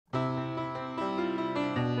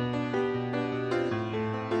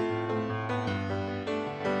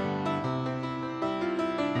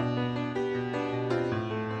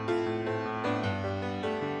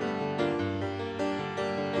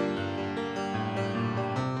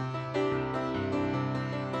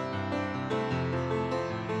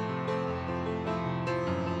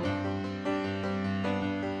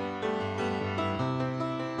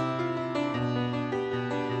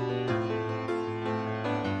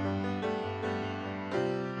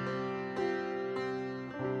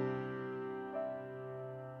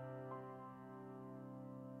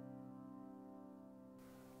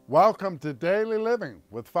Welcome to Daily Living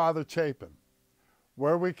with Father Chapin,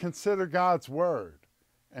 where we consider God's Word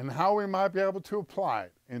and how we might be able to apply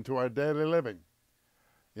it into our daily living.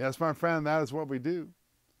 Yes, my friend, that is what we do.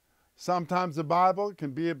 Sometimes the Bible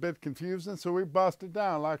can be a bit confusing, so we bust it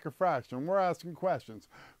down like a fraction. We're asking questions.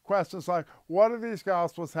 Questions like, what do these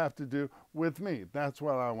Gospels have to do with me? That's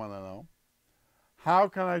what I want to know. How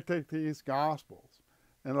can I take these Gospels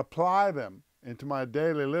and apply them into my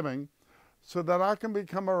daily living so that I can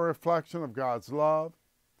become a reflection of God's love?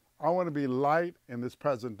 I want to be light in this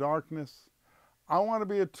present darkness. I want to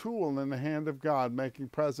be a tool in the hand of God, making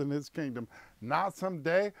present His kingdom, not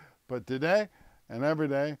someday, but today and every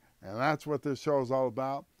day. And that's what this show is all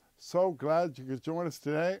about. So glad you could join us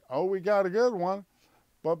today. Oh, we got a good one.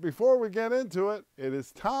 But before we get into it, it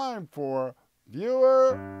is time for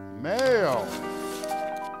Viewer Mail.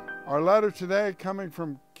 Our letter today coming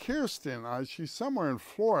from Kirsten. She's somewhere in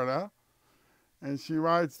Florida. And she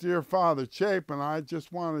writes, Dear Father Chapin, I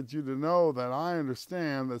just wanted you to know that I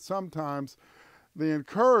understand that sometimes the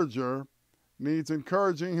encourager needs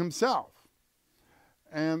encouraging himself.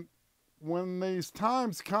 And when these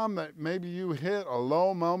times come that maybe you hit a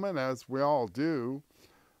low moment, as we all do,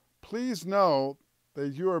 please know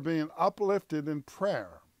that you are being uplifted in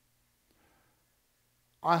prayer.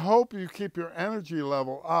 I hope you keep your energy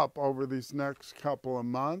level up over these next couple of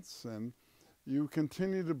months and you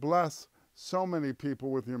continue to bless so many people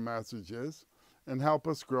with your messages and help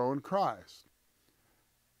us grow in Christ.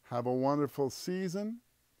 Have a wonderful season,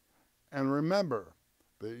 and remember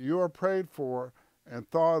that you are prayed for and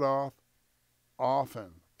thought of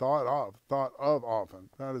often.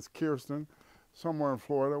 That is Kirsten, somewhere in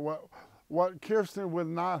Florida. What Kirsten would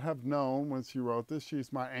not have known when she wrote this,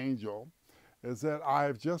 she's my angel, is that I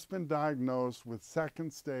have just been diagnosed with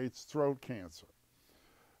second-stage throat cancer.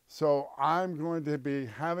 So I'm going to be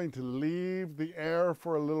having to leave the air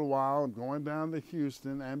for a little while. I'm going down to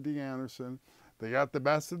Houston, MD Anderson. They got the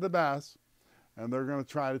best of the best, and they're going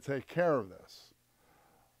to try to take care of this.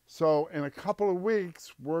 So in a couple of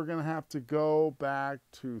weeks, we're going to have to go back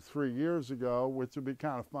to 3 years ago, which would be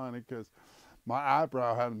kind of funny because my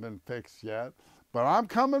eyebrow hadn't been fixed yet. But I'm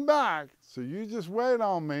coming back, so you just wait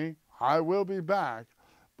on me. I will be back.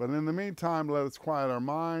 But in the meantime, let us quiet our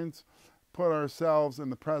minds, put ourselves in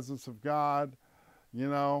the presence of God. You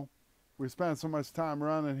know, we spend so much time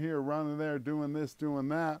running here, running there, doing this, doing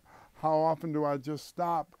that. How often do I just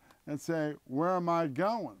stop and say, where am I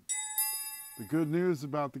going? The good news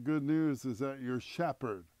about the good news is that your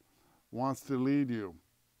shepherd wants to lead you.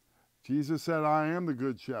 Jesus said, I am the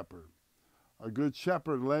good shepherd. A good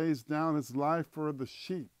shepherd lays down his life for the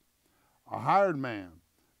sheep. A hired man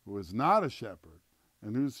who is not a shepherd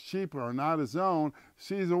and whose sheep are not his own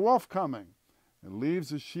sees a wolf coming and leaves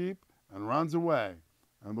the sheep and runs away.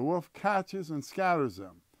 And the wolf catches and scatters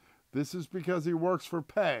them. This is because he works for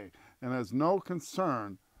pay and has no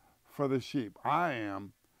concern for the sheep. I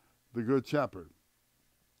am the good shepherd.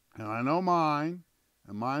 And I know mine,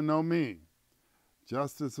 and mine know me,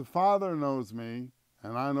 just as the Father knows me,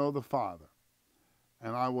 and I know the Father.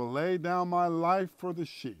 And I will lay down my life for the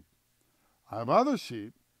sheep. I have other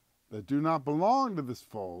sheep that do not belong to this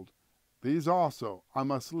fold. These also I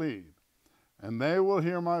must lead. And they will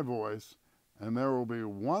hear my voice, and there will be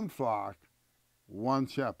one flock, one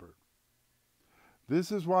shepherd. This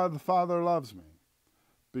is why the Father loves me,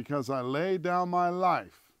 because I lay down my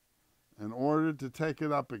life in order to take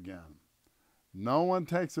it up again. No one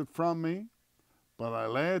takes it from me, but I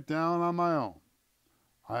lay it down on my own.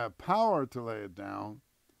 I have power to lay it down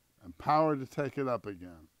and power to take it up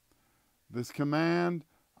again. This command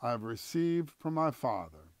I have received from my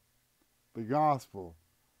Father, the gospel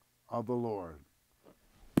of the Lord.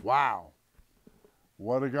 Wow,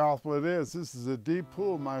 what a gospel it is. This is a deep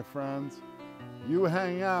pool, my friends. You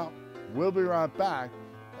hang out, we'll be right back,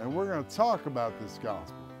 and we're going to talk about this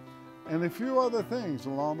gospel and a few other things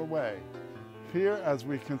along the way here as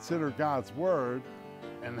we consider God's Word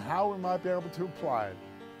and how we might be able to apply it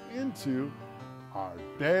into our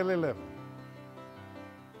daily living.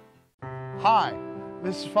 Hi,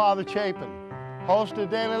 this is Father Chapin, host of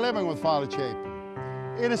Daily Living with Father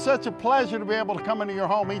Chapin. It is such a pleasure to be able to come into your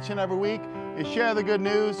home each and every week and share the good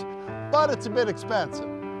news, but it's a bit expensive.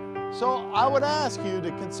 So I would ask you to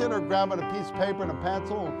consider grabbing a piece of paper and a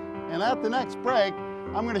pencil, and at the next break,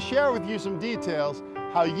 I'm going to share with you some details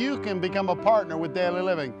how you can become a partner with Daily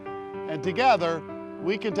Living. And together,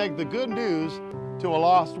 we can take the good news to a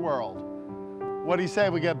lost world. What do you say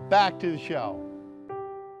we get back to the show?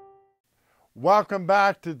 Welcome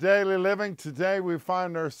back to Daily Living. Today we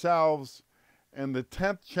find ourselves in the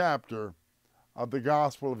 10th chapter of the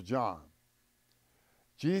Gospel of John.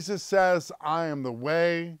 Jesus says, I am the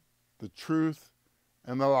way, the truth,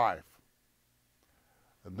 and the life.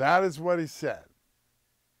 That is what he said.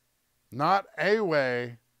 Not a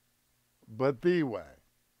way, but the way.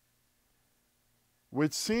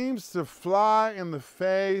 Which seems to fly in the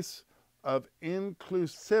face of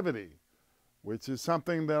inclusivity, which is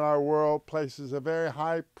something that our world places a very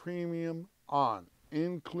high premium on.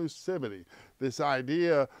 Inclusivity. This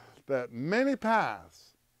idea that many paths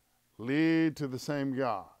lead to the same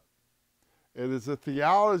God. It is a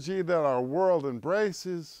theology that our world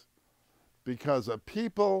embraces because a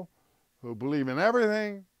people who believe in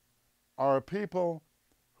everything are a people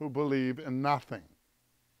who believe in nothing.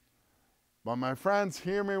 But my friends,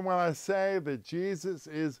 hear me when I say that Jesus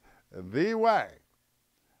is the way,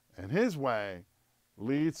 and his way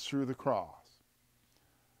leads through the cross.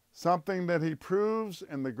 Something that he proves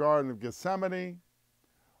in the Garden of Gethsemane,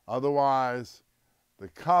 otherwise the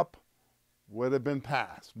cup would have been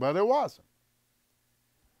passed, but it wasn't.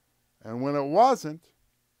 And when it wasn't,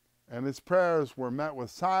 and his prayers were met with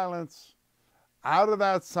silence, out of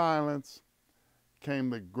that silence came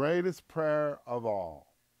the greatest prayer of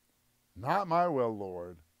all. Not my will,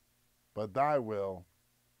 Lord, but thy will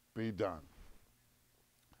be done.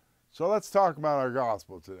 So let's talk about our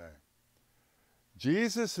gospel today.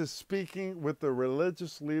 Jesus is speaking with the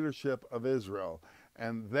religious leadership of Israel,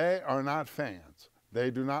 and they are not fans.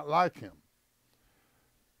 They do not like him.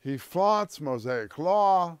 He flaunts Mosaic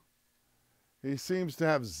law. He seems to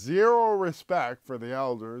have zero respect for the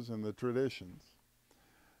elders and the traditions.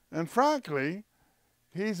 And frankly,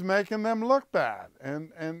 he's making them look bad,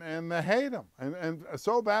 and they hate him, and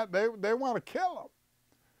so bad they want to kill him,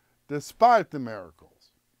 despite the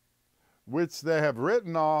miracles, which they have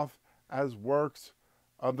written off as works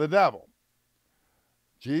of the devil.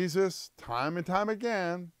 Jesus, time and time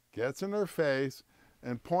again, gets in their face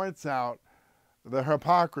and points out the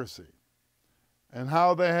hypocrisy and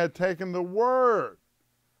how they had taken the word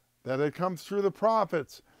that had come through the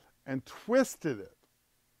prophets and twisted it.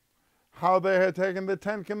 How they had taken the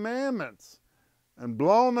 10 Commandments and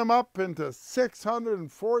blown them up into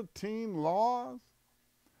 614 laws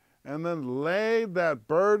and then laid that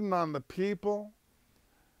burden on the people.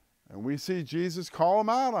 And we see Jesus call them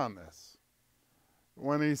out on this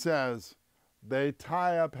when he says, they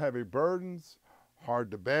tie up heavy burdens, hard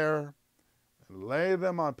to bear, and lay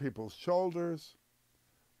them on people's shoulders,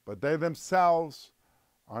 but they themselves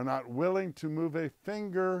are not willing to move a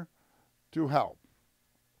finger to help.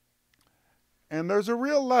 And there's a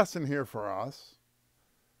real lesson here for us.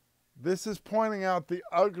 This is pointing out the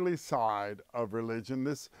ugly side of religion,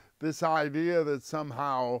 this idea that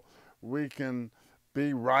somehow we can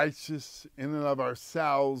be righteous in and of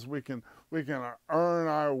ourselves, we can earn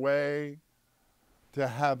our way to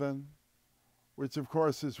heaven, which of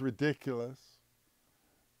course is ridiculous,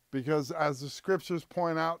 because as the scriptures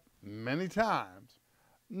point out many times,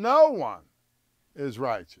 no one is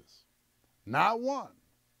righteous, not one.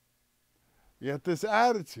 Yet this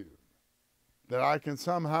attitude that I can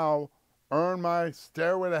somehow earn my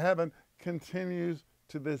stairway to heaven continues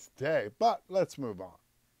to this day. But let's move on.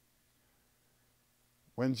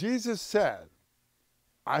 When Jesus said,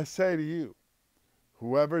 I say to you,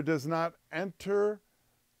 whoever does not enter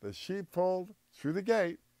the sheepfold through the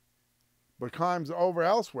gate, but climbs over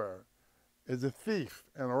elsewhere, is a thief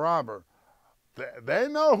and a robber. They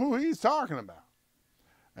know who he's talking about.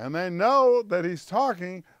 And they know that he's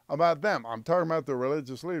talking about them. I'm talking about the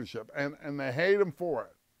religious leadership. And they hate him for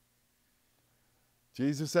it.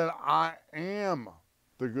 Jesus said, I am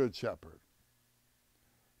the good shepherd.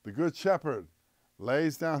 The good shepherd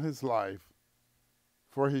lays down his life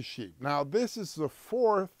for his sheep. Now, this is the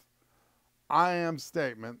fourth I am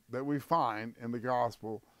statement that we find in the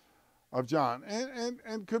Gospel of John,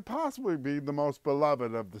 and could possibly be the most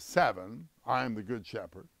beloved of the seven. I am the good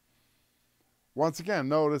shepherd. Once again,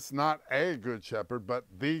 notice not a good shepherd, but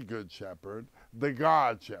the good shepherd, the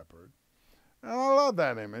God shepherd. And I love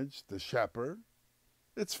that image, the shepherd.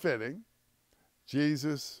 It's fitting.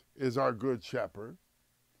 Jesus is our good shepherd,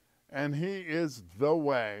 and he is the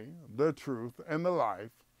way, the truth, and the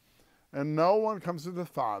life, and no one comes to the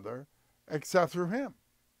Father except through him.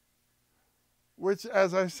 Which,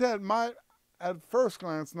 as I said, might at first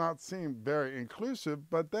glance not seem very inclusive,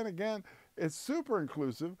 but then again, it's super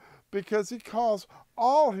inclusive because he calls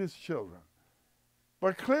all his children.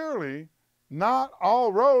 But clearly, not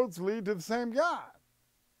all roads lead to the same God.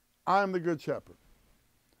 I'm the good shepherd.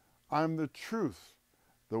 I'm the truth,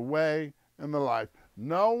 the way, and the life.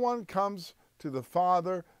 No one comes to the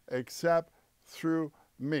Father except through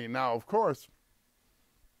me. Now, of course,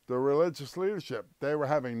 the religious leadership, they were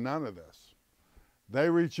having none of this. They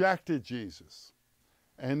rejected Jesus.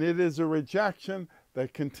 And it is a rejection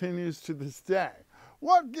that continues to this day.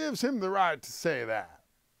 What gives him the right to say that?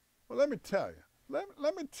 Well, let me tell you.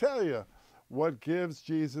 Let me tell you what gives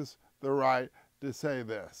Jesus the right to say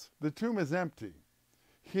this. The tomb is empty.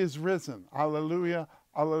 He is risen. Alleluia,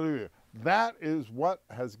 alleluia. That is what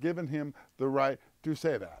has given him the right to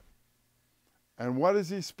say that. And what is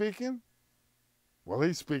he speaking? Well,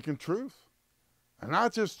 he's speaking truth. And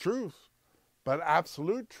not just truth, but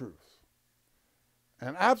absolute truth.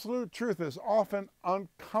 And absolute truth is often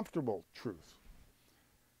uncomfortable truth.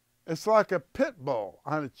 It's like a pit bull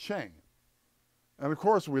on a chain. And of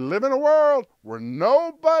course, we live in a world where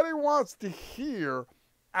nobody wants to hear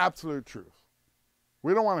absolute truth.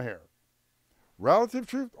 We don't want to hear it. Relative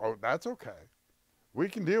truth, oh, that's okay. We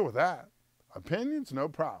can deal with that. Opinions, no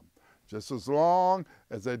problem. Just as long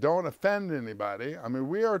as they don't offend anybody. I mean,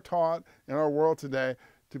 we are taught in our world today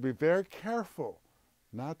to be very careful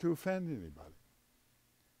not to offend anybody.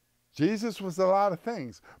 Jesus was a lot of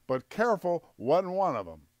things, but careful wasn't one of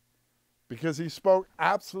them, because he spoke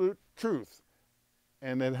absolute truth,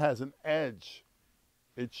 and it has an edge.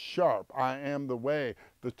 It's sharp. I am the way,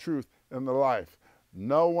 the truth, and the life.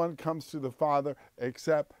 No one comes to the Father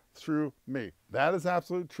except through me. That is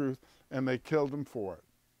absolute truth, and they killed him for it.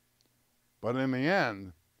 But in the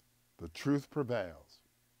end, the truth prevails.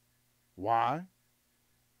 Why?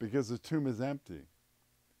 Because the tomb is empty.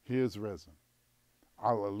 He is risen.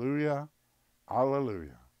 Alleluia,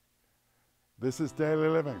 alleluia. This is Daily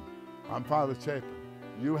Living. I'm Father Chapin.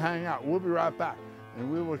 You hang out. We'll be right back,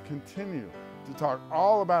 and we will continue to talk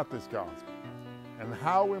all about this gospel and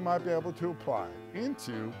how we might be able to apply it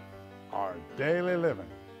into our daily living.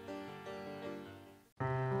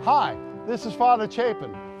 Hi, this is Father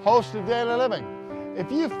Chapin, host of Daily Living.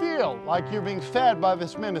 If you feel like you're being fed by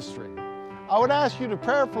this ministry, I would ask you to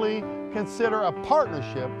prayerfully consider a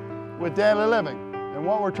partnership with Daily Living and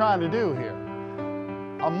what we're trying to do here.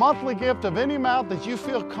 A monthly gift of any amount that you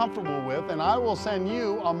feel comfortable with, and I will send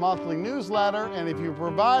you a monthly newsletter, and if you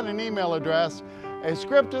provide an email address, a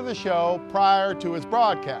script of the show prior to its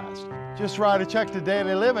broadcast. Just write a check to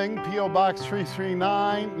Daily Living, P.O. Box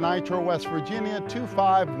 339, Nitro, West Virginia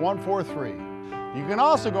 25143. You can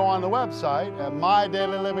also go on the website at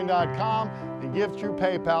mydailyliving.com and give through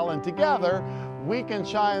PayPal, and together we can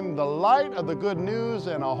shine the light of the good news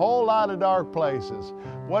in a whole lot of dark places.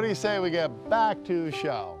 What do you say we get back to the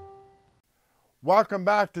show? Welcome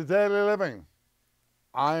back to Daily Living.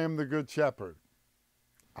 I am the Good Shepherd,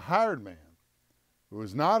 a hired man who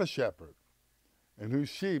is not a shepherd and whose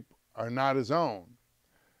sheep are not his own,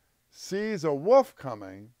 sees a wolf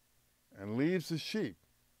coming and leaves the sheep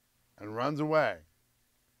and runs away.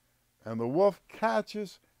 And the wolf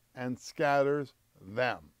catches and scatters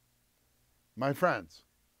them. My friends,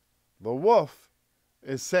 the wolf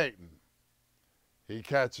is Satan. He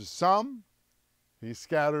catches some, he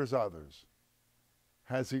scatters others.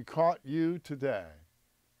 Has he caught you today?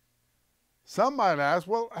 Some might ask,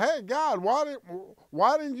 well, hey, God,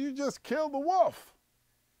 why didn't you just kill the wolf?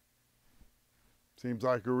 Seems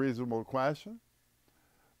like a reasonable question.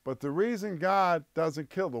 But the reason God doesn't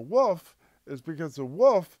kill the wolf is because the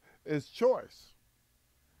wolf is choice.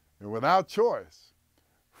 And without choice,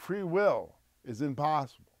 free will is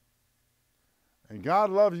impossible. And God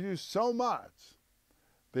loves you so much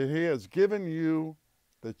that he has given you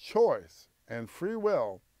the choice and free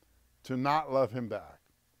will to not love him back.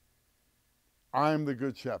 I'm the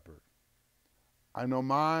Good Shepherd. I know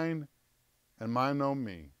mine, and mine know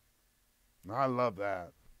me. And I love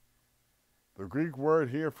that. The Greek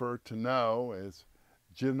word here for to know is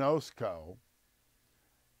ginosko.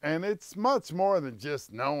 And it's much more than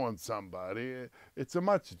just knowing somebody. It's a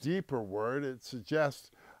much deeper word. It suggests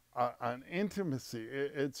an intimacy.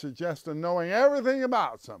 It suggests a knowing everything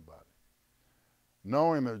about somebody.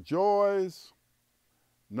 Knowing their joys,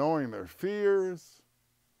 knowing their fears,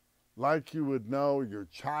 like you would know your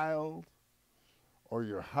child or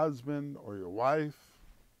your husband or your wife.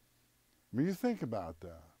 I mean, you think about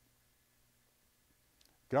that.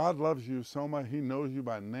 God loves you so much. He knows you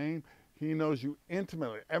by name. He knows you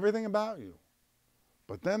intimately, everything about you.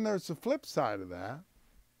 But then there's the flip side of that.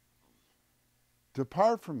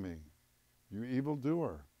 Depart from me, you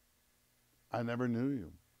evildoer. I never knew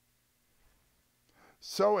you.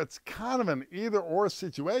 So it's kind of an either-or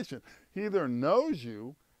situation. He either knows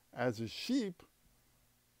you as a sheep,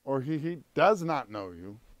 or he does not know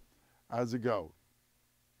you as a goat.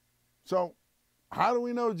 So how do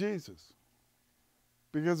we know Jesus?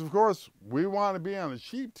 Because, of course, we want to be on the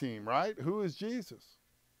sheep team, right? Who is Jesus?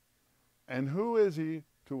 And who is he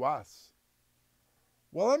to us?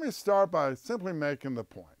 Well, let me start by simply making the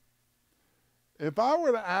point. If I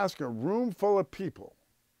were to ask a room full of people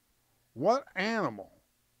What animal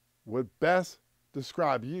would best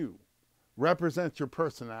describe you, represent your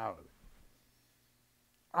personality?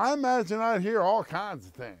 I imagine I'd hear all kinds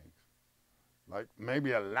of things, like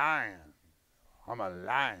maybe a lion. I'm a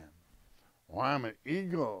lion. Or I'm an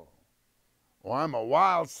eagle. Or I'm a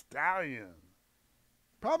wild stallion.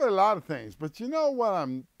 Probably a lot of things, but you know what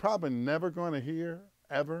I'm probably never going to hear,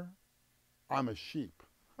 ever? I'm a sheep.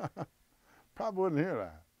 Probably wouldn't hear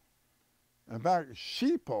that. In fact,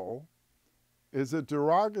 sheeple is a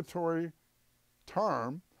derogatory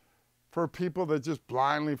term for people that just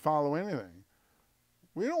blindly follow anything.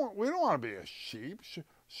 We don't want to be a sheep.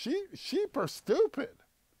 Sheep are stupid.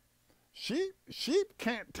 Sheep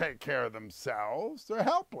can't take care of themselves. They're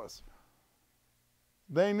helpless.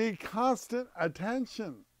 They need constant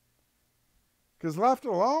attention. Because left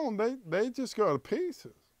alone, they just go to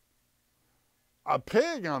pieces. A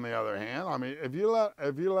pig, on the other hand, I mean, if you let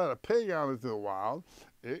a pig out into the wild,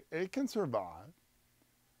 it can survive.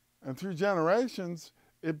 And through generations,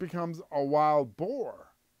 it becomes a wild boar.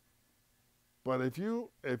 But if you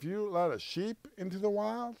let a sheep into the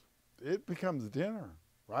wild, it becomes dinner,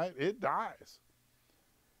 right? It dies.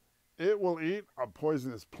 It will eat a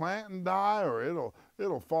poisonous plant and die, or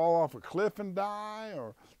it'll fall off a cliff and die,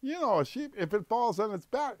 or, you know, a sheep, if it falls on its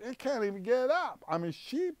back, it can't even get up. I mean,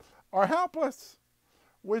 sheep are helpless,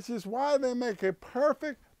 which is why they make a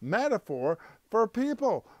perfect metaphor for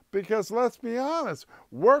people, because let's be honest,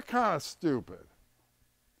 we're kind of stupid.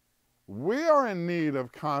 We are in need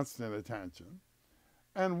of constant attention,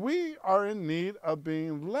 and we are in need of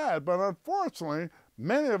being led, but unfortunately,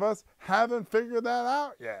 many of us haven't figured that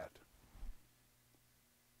out yet.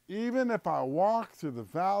 Even if I walk through the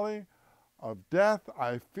valley of death,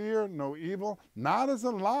 I fear no evil, not as a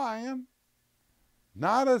lion,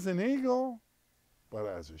 not as an eagle, but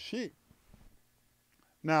as a sheep.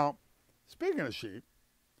 Now, speaking of sheep,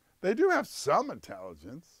 they do have some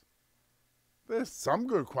intelligence. There's some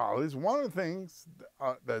good qualities. One of the things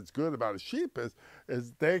that's good about a sheep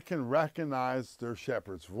is they can recognize their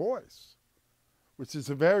shepherd's voice, which is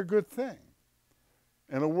a very good thing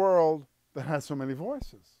in a world that has so many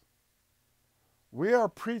voices. We are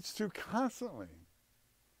preached to constantly.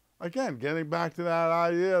 Again, getting back to that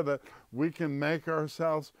idea that we can make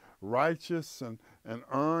ourselves righteous and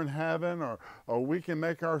earn heaven, or we can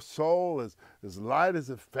make our soul as light as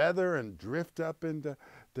a feather and drift up into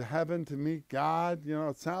heaven to meet God. You know,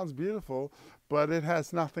 it sounds beautiful, but it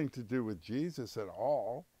has nothing to do with Jesus at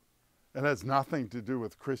all. It has nothing to do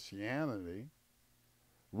with Christianity.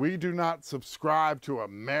 We do not subscribe to a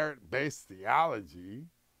merit-based theology.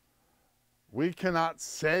 We cannot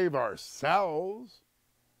save ourselves,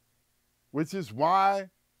 which is why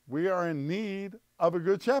we are in need of a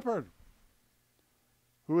good shepherd,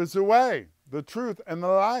 who is the way, the truth, and the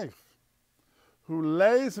life, who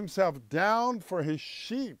lays himself down for his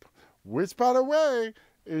sheep, which, by the way,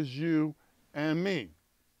 is you and me.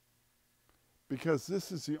 Because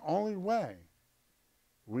this is the only way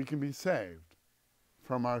we can be saved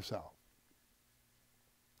from ourselves.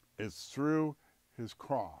 It's through his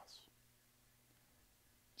cross.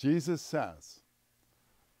 Jesus says,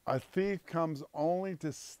 a thief comes only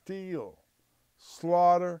to steal,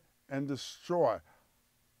 slaughter, and destroy.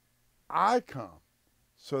 I come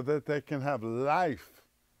so that they can have life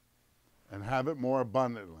and have it more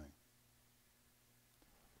abundantly.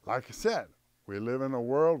 Like I said, we live in a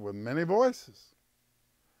world with many voices.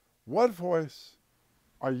 What voice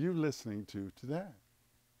are you listening to today?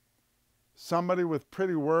 Somebody with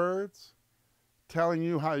pretty words telling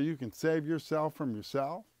you how you can save yourself from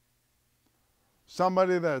yourself?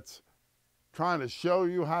 Somebody that's trying to show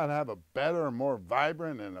you how to have a better, more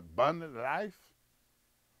vibrant, and abundant life?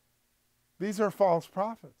 These are false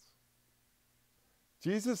prophets.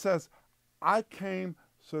 Jesus says, I came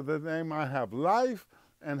so that they might have life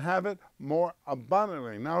and have it more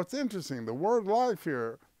abundantly. Now, it's interesting. The word life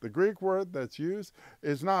here, the Greek word that's used,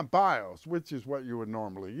 is not bios, which is what you would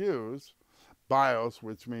normally use. Bios,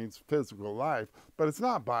 which means physical life, but it's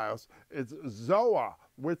not bios. It's zoa,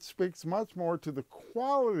 which speaks much more to the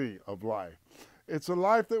quality of life. It's a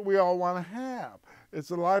life that we all want to have. It's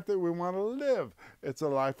a life that we want to live. It's a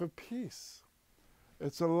life of peace.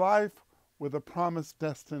 It's a life with a promised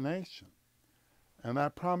destination. And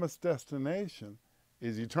that promised destination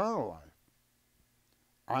is eternal life.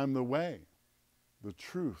 I'm the way, the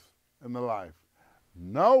truth, and the life.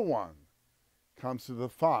 No one comes to the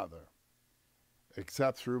Father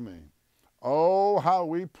except through me. Oh, how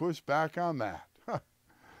we push back on that.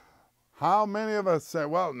 How many of us say,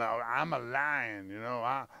 well, no, I'm a lion, you know,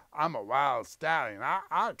 I'm a wild stallion.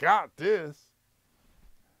 I got this.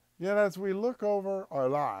 Yet as we look over our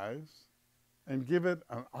lives and give it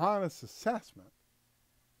an honest assessment,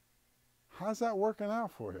 how's that working out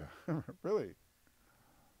for you? Really?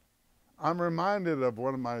 I'm reminded of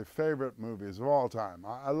one of my favorite movies of all time.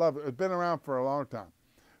 I love it. It's been around for a long time.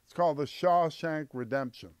 It's called The Shawshank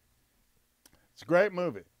Redemption. It's a great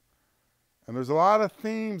movie. And there's a lot of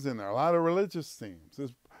themes in there, a lot of religious themes.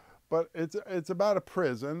 But it's about a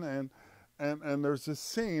prison, and there's this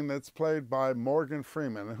scene that's played by Morgan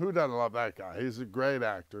Freeman. And who doesn't love that guy? He's a great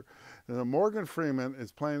actor. And Morgan Freeman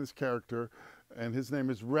is playing this character, and his name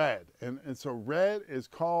is Red. And so Red is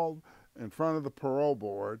called in front of the parole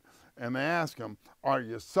board, and they ask him, are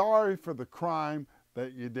you sorry for the crime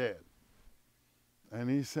that you did? And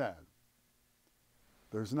he said,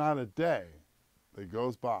 there's not a day that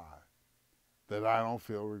goes by that I don't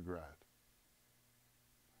feel regret.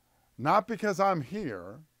 Not because I'm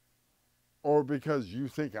here or because you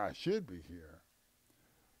think I should be here,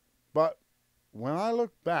 but when I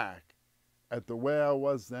look back at the way I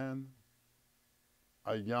was then,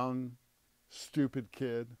 a young, stupid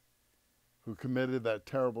kid who committed that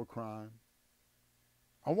terrible crime,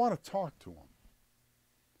 I want to talk to him.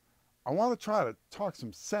 I want to try to talk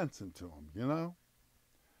some sense into him, you know?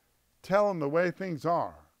 Tell him the way things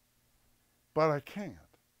are. But I can't.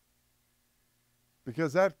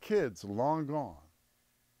 Because that kid's long gone.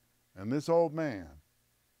 And this old man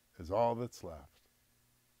is all that's left.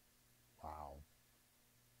 Wow.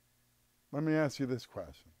 Let me ask you this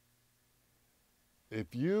question.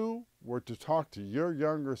 If you were to talk to your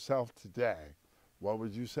younger self today, what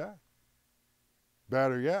would you say?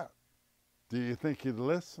 Better yet, do you think he'd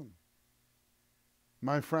listen?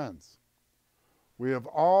 My friends, we have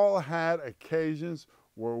all had occasions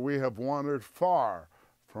where we have wandered far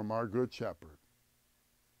from our Good Shepherd.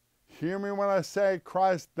 Hear me when I say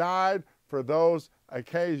Christ died for those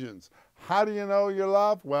occasions. How do you know you're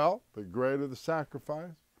loved? Well, the greater the sacrifice,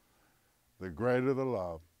 the greater the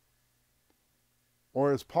love.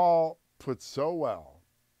 Or as Paul puts so well,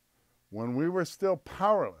 when we were still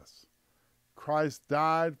powerless, Christ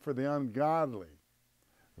died for the ungodly.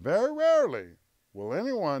 Very rarely will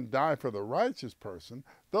anyone die for the righteous person,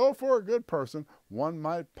 though for a good person one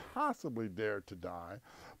might possibly dare to die.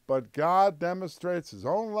 But God demonstrates his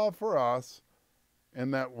own love for us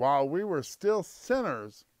in that while we were still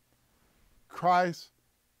sinners, Christ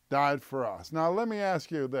died for us. Now let me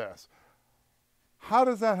ask you this. How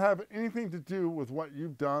does that have anything to do with what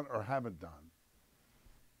you've done or haven't done?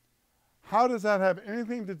 How does that have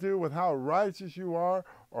anything to do with how righteous you are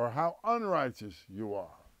or how unrighteous you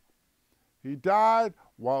are? He died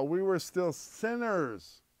while we were still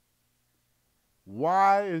sinners.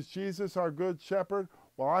 Why is Jesus our good shepherd?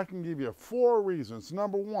 Well, I can give you 4 reasons.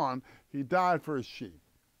 Number 1, he died for his sheep.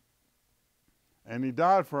 And he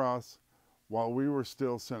died for us while we were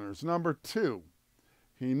still sinners. Number 2,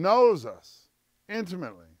 he knows us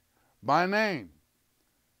intimately by name.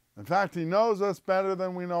 In fact, he knows us better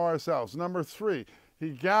than we know ourselves. Number 3, he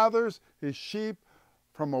gathers his sheep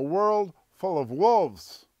from a world full of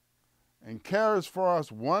wolves and cares for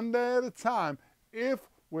us one day at a time if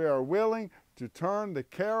we are willing to turn the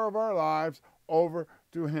care of our lives over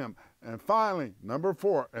to him. And finally, number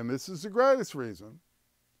 4, and this is the greatest reason,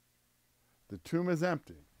 the tomb is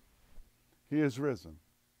empty. He is risen.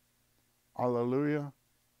 Alleluia,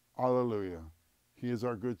 alleluia. He is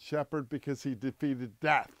our good shepherd because he defeated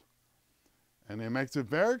death. And he makes it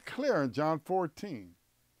very clear in John 14.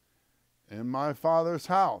 In my Father's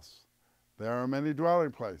house, there are many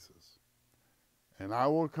dwelling places. And I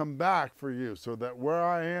will come back for you so that where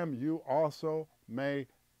I am, you also may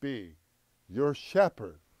be. Your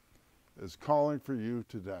shepherd is calling for you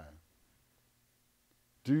today.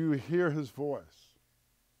 Do you hear his voice?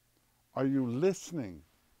 Are you listening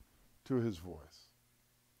to his voice?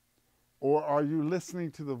 Or are you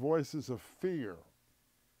listening to the voices of fear,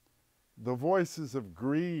 the voices of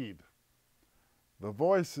greed, the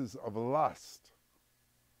voices of lust?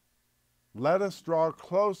 Let us draw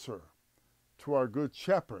closer to our good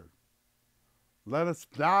shepherd. Let us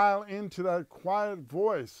dial into that quiet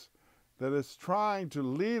voice that is trying to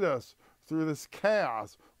lead us through this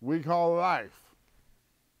chaos we call life.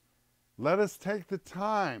 Let us take the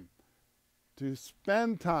time to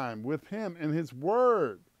spend time with him in his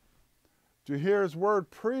word, to hear his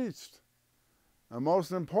word preached, and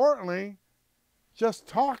most importantly, just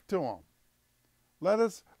talk to him. Let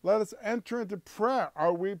us enter into prayer.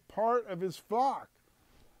 Are we part of his flock?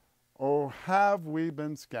 Or have we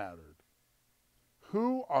been scattered?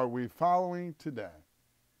 Who are we following today?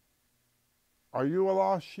 Are you a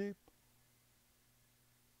lost sheep?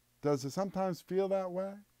 Does it sometimes feel that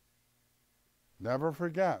way? Never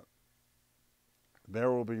forget, there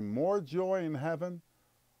will be more joy in heaven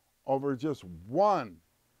over just one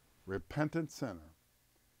repentant sinner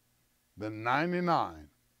than 99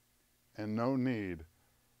 and no need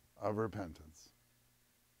of repentance.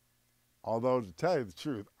 Although, to tell you the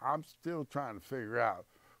truth, I'm still trying to figure out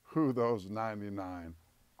who those 99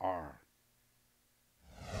 are.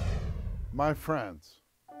 My friends,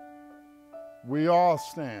 we all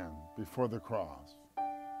stand before the cross.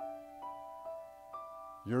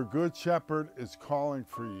 Your good shepherd is calling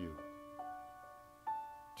for you.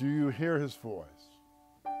 Do you hear his voice?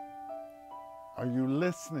 Are you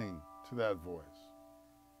listening to that voice?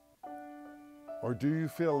 Or do you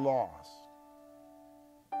feel lost?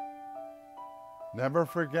 Never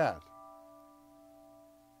forget,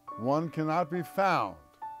 one cannot be found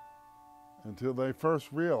until they first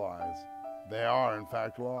realize they are in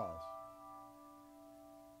fact lost.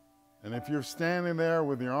 And if you're standing there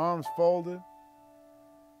with your arms folded,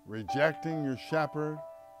 rejecting your shepherd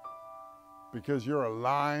because you're a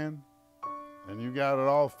lion and you got it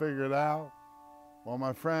all figured out, well,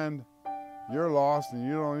 my friend, you're lost and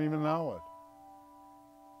you don't even know it.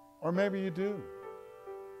 Or maybe you do.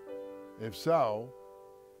 If so,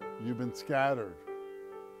 you've been scattered.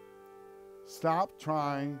 Stop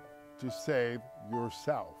trying to save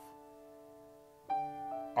yourself.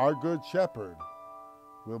 Our good shepherd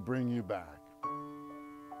will bring you back.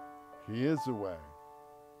 He is the way.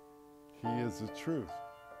 He is the truth.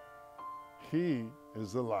 He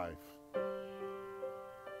is the life.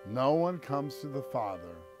 No one comes to the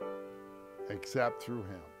Father except through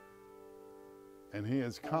him. And he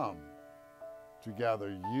has come to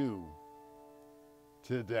gather you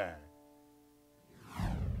today.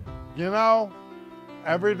 You know,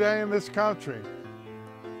 every day in this country,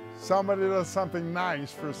 somebody does something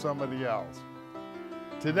nice for somebody else.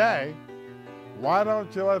 Today, why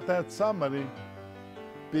don't you let that somebody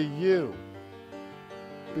be you?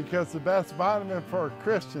 Because the best vitamin for a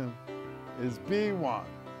Christian is B1.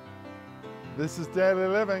 This is Daily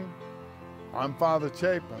Living. I'm Father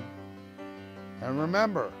Chapin. And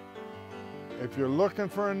remember, if you're looking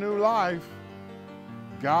for a new life,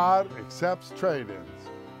 God accepts trade-ins.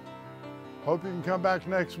 Hope you can come back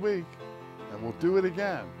next week and we'll do it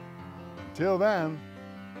again. Until then,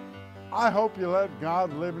 I hope you let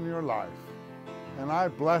God live in your life. And I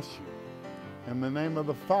bless you in the name of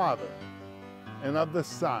the Father and of the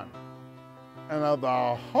Son and of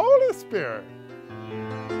the Holy Spirit.